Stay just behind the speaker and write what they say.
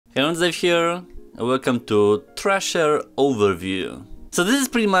Hey, Dave here, and welcome to THRASHER Overview. So this is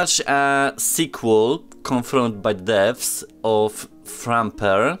pretty much a sequel confirmed by the devs of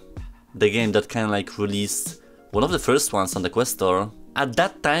THRASHER, the game that kind of like released one of the first ones on the Quest Store. At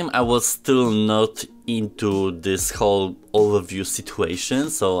that time I was still not into this whole overview situation,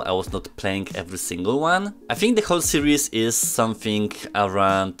 so I was not playing every single one. I think the whole series is something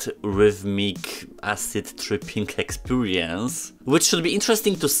around rhythmic acid tripping experience, which should be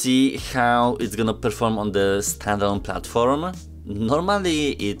interesting to see how it's gonna perform on the standalone platform.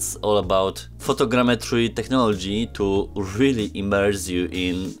 Normally it's all about photogrammetry technology to really immerse you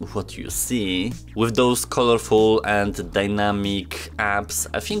in what you see. With those colorful and dynamic apps,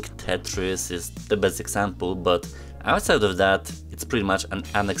 I think Tetris is the best example, but outside of that, it's pretty much an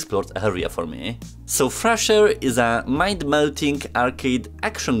unexplored area for me. So THRASHER is a mind-melting arcade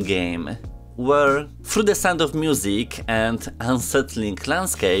action game, where through the sound of music and unsettling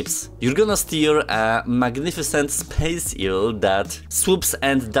landscapes, you're gonna steer a magnificent space eel that swoops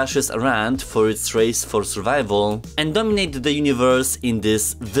and dashes around for its race for survival and dominate the universe in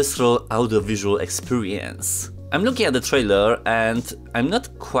this visceral audiovisual experience. I'm looking at the trailer and I'm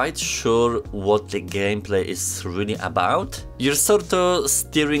not quite sure what the gameplay is really about. You're sort of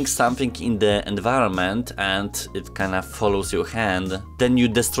steering something in the environment and it kind of follows your hand. Then you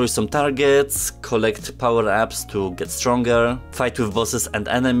destroy some targets, collect power-ups to get stronger, fight with bosses and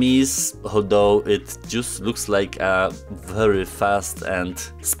enemies, although it just looks like a very fast and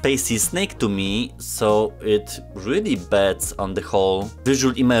spacey snake to me, so it really bets on the whole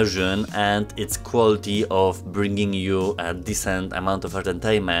visual immersion and its quality of bringing you a decent amount of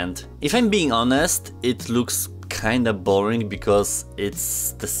entertainment. If I'm being honest, it looks kinda boring because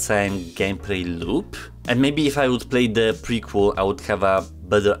it's the same gameplay loop. And maybe if I would play the prequel, I would have a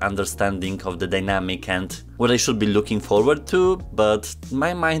better understanding of the dynamic and what I should be looking forward to, but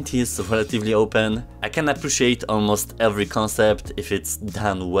my mind is relatively open. I can appreciate almost every concept if it's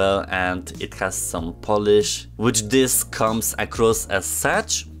done well and it has some polish, which this comes across as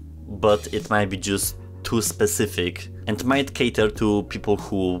such, but it might be just too specific and might cater to people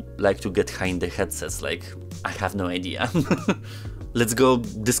who like to get high in the headsets, like, I have no idea. Let's go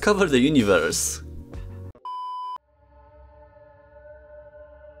discover the universe.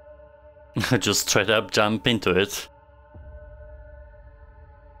 Just straight up jump into it.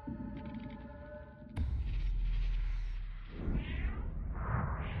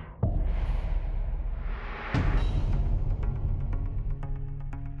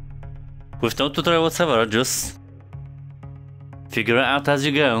 With no tutorial whatsoever, just figure it out as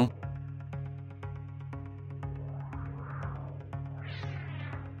you go.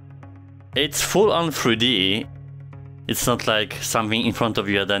 It's full on 3D. It's not like something in front of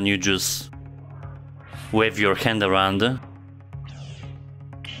you and then you just wave your hand around.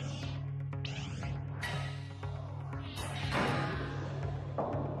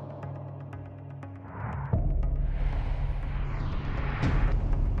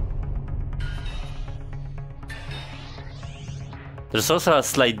 There's also a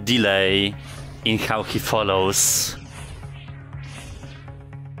slight delay in how he follows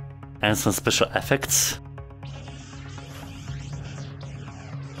and some special effects.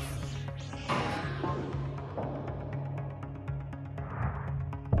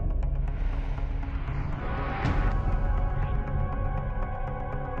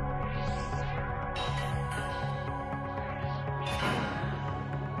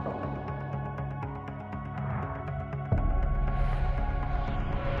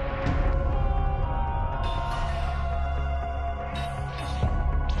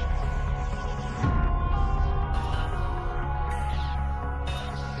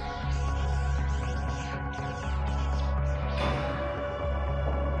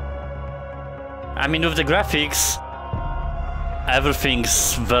 I mean, with the graphics,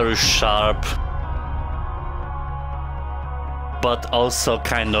 everything's very sharp, but also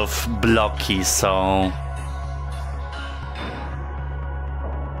kind of blocky, so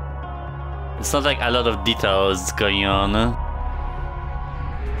it's not like a lot of details going on.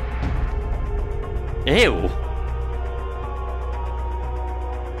 Ew!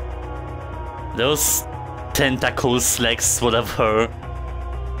 Those tentacles, legs, whatever.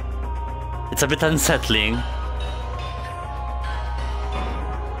 It's a bit unsettling.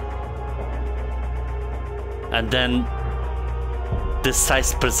 And then the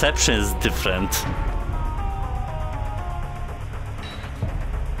size perception is different.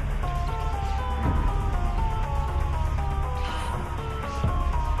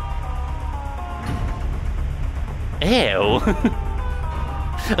 Ew!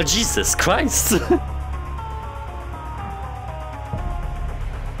 Oh, Jesus Christ!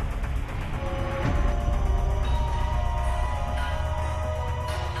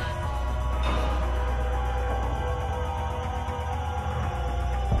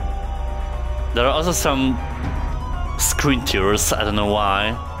 There are also some screen tears, I don't know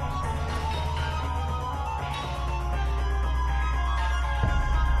why.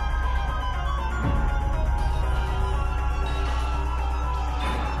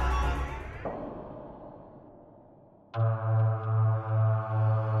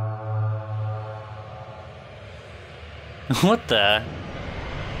 What the?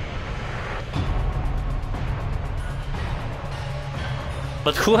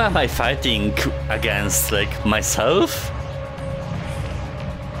 But who am I fighting against? Like, myself?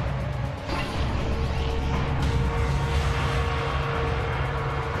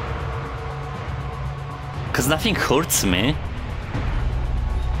 Cause nothing hurts me.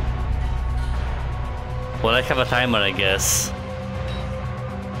 Well, I have a timer, I guess.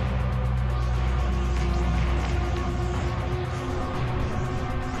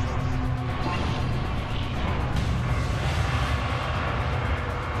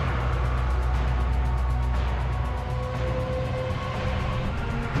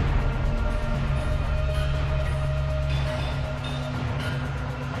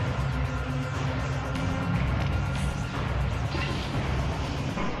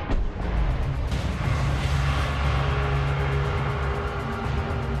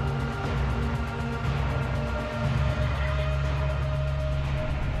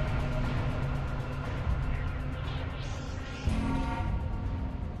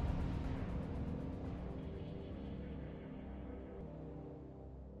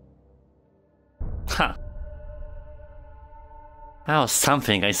 Huh. That was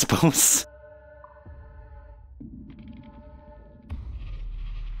something, I suppose.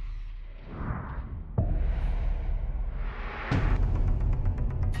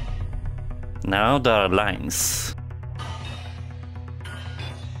 Now there are lines.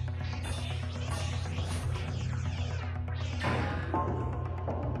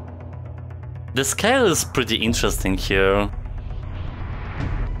 The scale is pretty interesting here.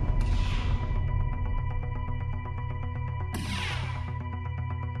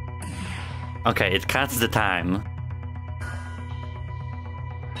 Okay, it cuts the time.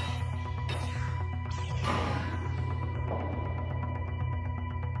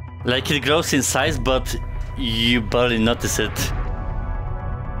 Like, it grows in size, but you barely notice it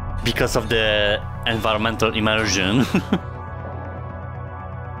because of the environmental immersion.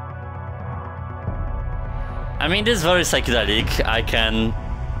 I mean, this is very psychedelic. I can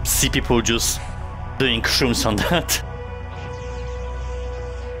see people just doing shrooms on that.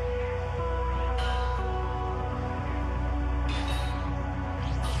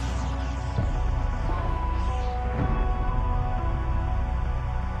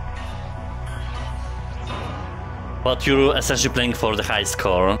 But you're essentially playing for the high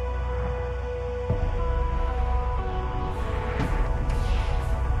score.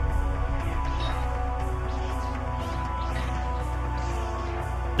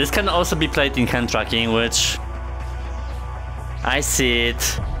 This can also be played in hand tracking, which I see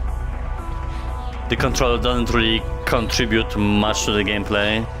it. The controller doesn't really contribute much to the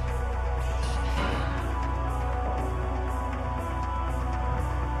gameplay.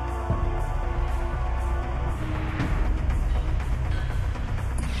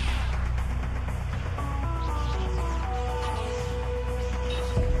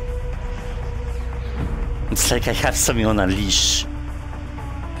 It's like I have something on a leash.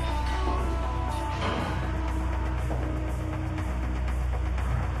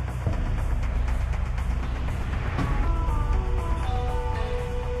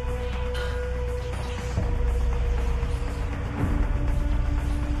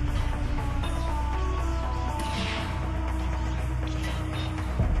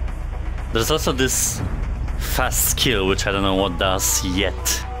 There's also this fast skill, which I don't know what does yet.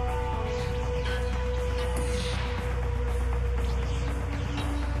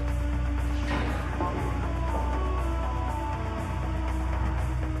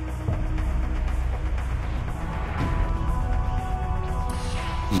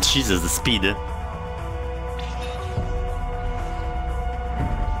 Jesus, the speed.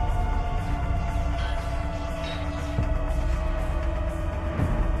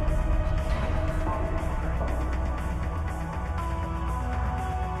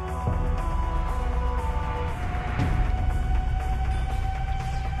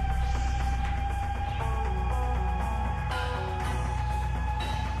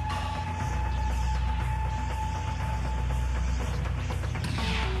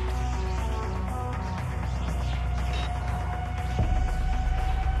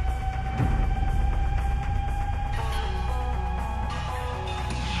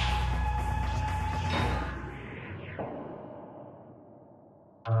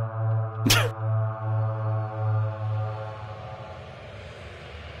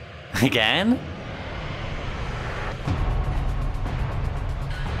 Again?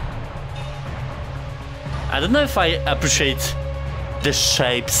 I don't know if I appreciate the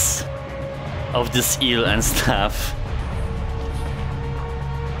shapes of this eel and stuff.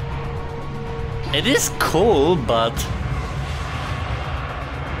 It is cool, but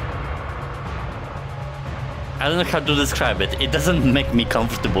I don't know how to describe it. It doesn't make me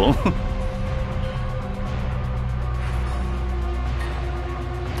comfortable.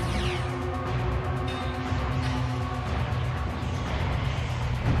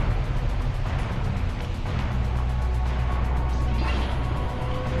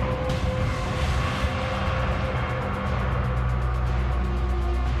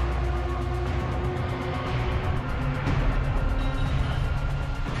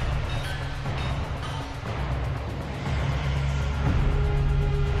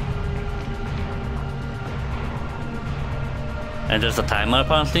 And there's a timer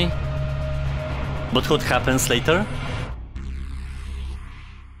apparently. But what happens later?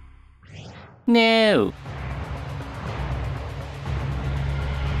 No.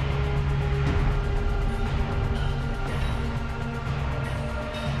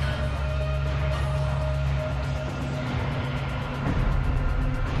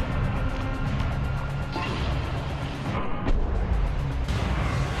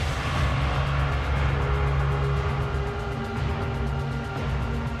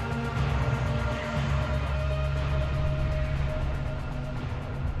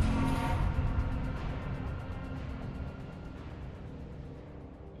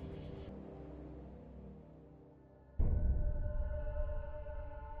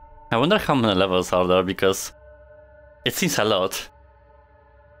 I wonder how many levels are there, because it seems a lot,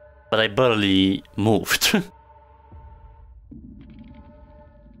 but I barely moved.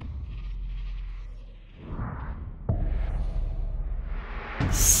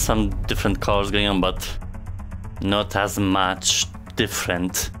 Some different colors going on, but not as much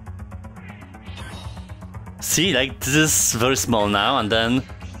different. See, like this is very small now, and then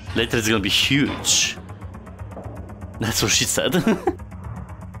later it's gonna be huge. That's what she said.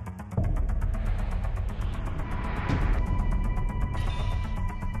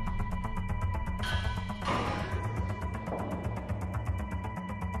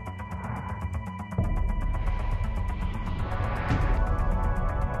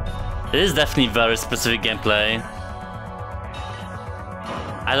 It is definitely very specific gameplay.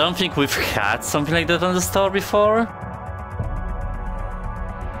 I don't think we've had something like that on the store before.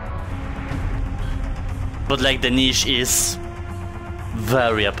 But like the niche is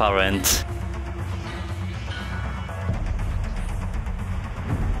very apparent.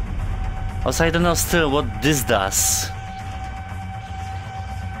 Also, I don't know still what this does.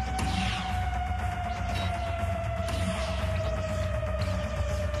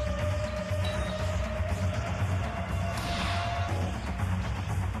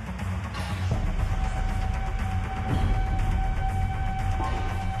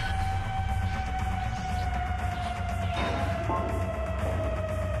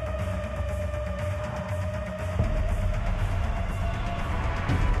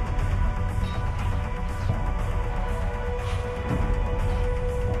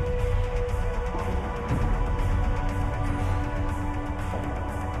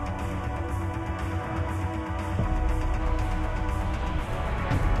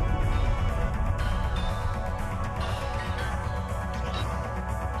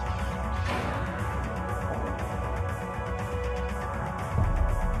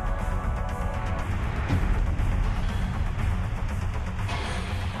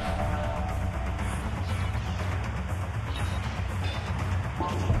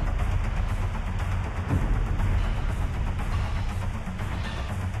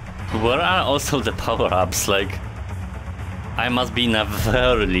 Where are also the power-ups? Like, I must be in a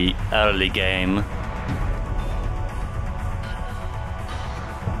very early game.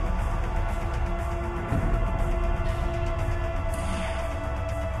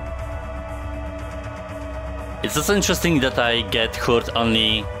 It's also interesting that I get hurt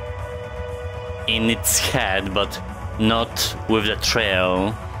only in its head, but not with the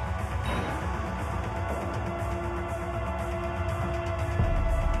trail.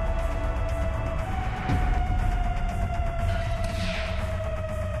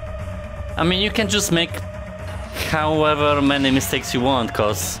 I mean, you can just make however many mistakes you want,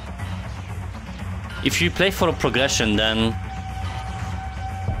 cause if you play for a progression, then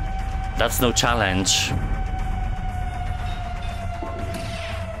that's no challenge.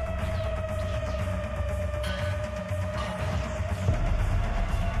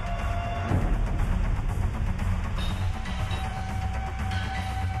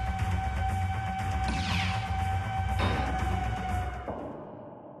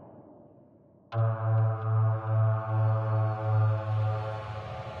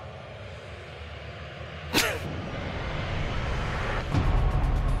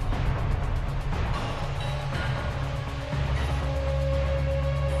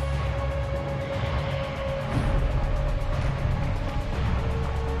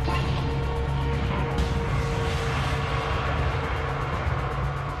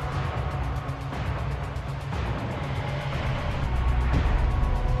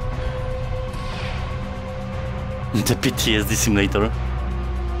 The PTSD simulator.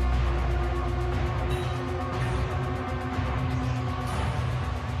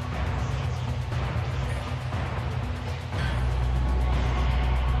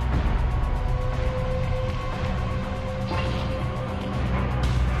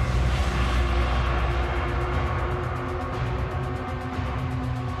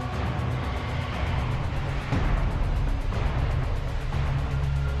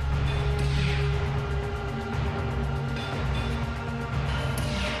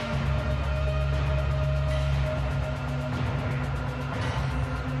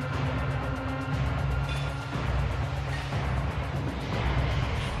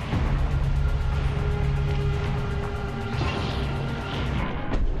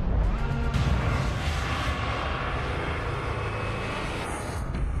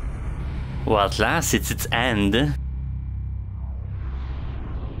 Well, at last it's its end.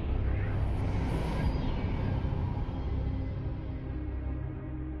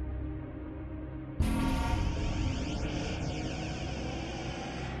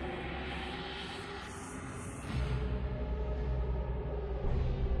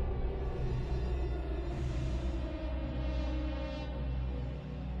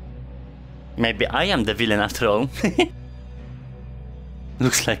 Maybe I am the villain after all.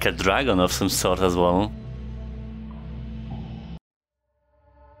 Looks like a dragon of some sort as well.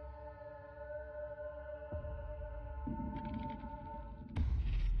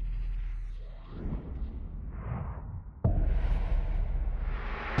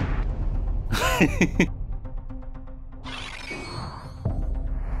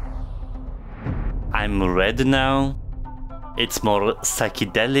 I'm red now. It's more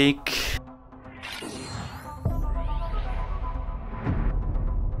psychedelic.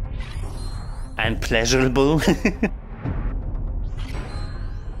 And pleasurable.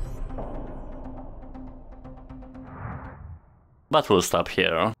 But we'll stop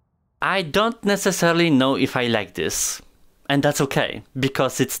here. I don't necessarily know if I like this. And that's okay,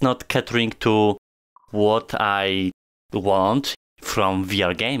 because it's not catering to what I want from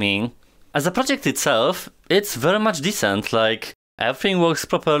VR gaming. As a project itself, it's very much decent, like everything works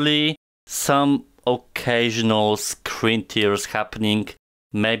properly, some occasional screen tears happening,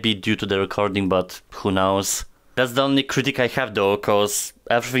 maybe due to the recording, but who knows. That's the only critique I have though, cause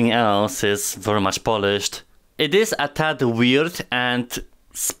everything else is very much polished. It is a tad weird and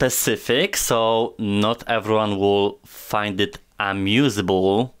specific, so not everyone will find it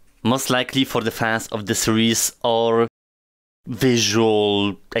amusable. Most likely for the fans of the series or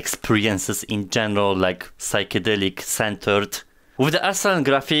visual experiences in general, like psychedelic centered. With the excellent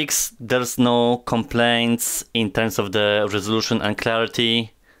graphics, there's no complaints in terms of the resolution and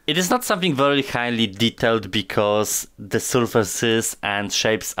clarity. It is not something very highly detailed because the surfaces and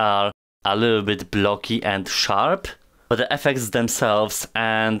shapes are a little bit blocky and sharp, but the effects themselves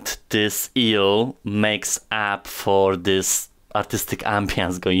and this eel makes up for this artistic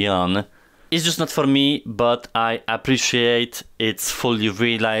ambience going on. It's just not for me, but I appreciate it's fully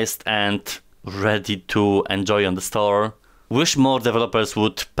realized and ready to enjoy on the store. Wish more developers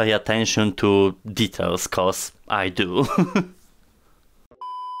would pay attention to details, cause I do.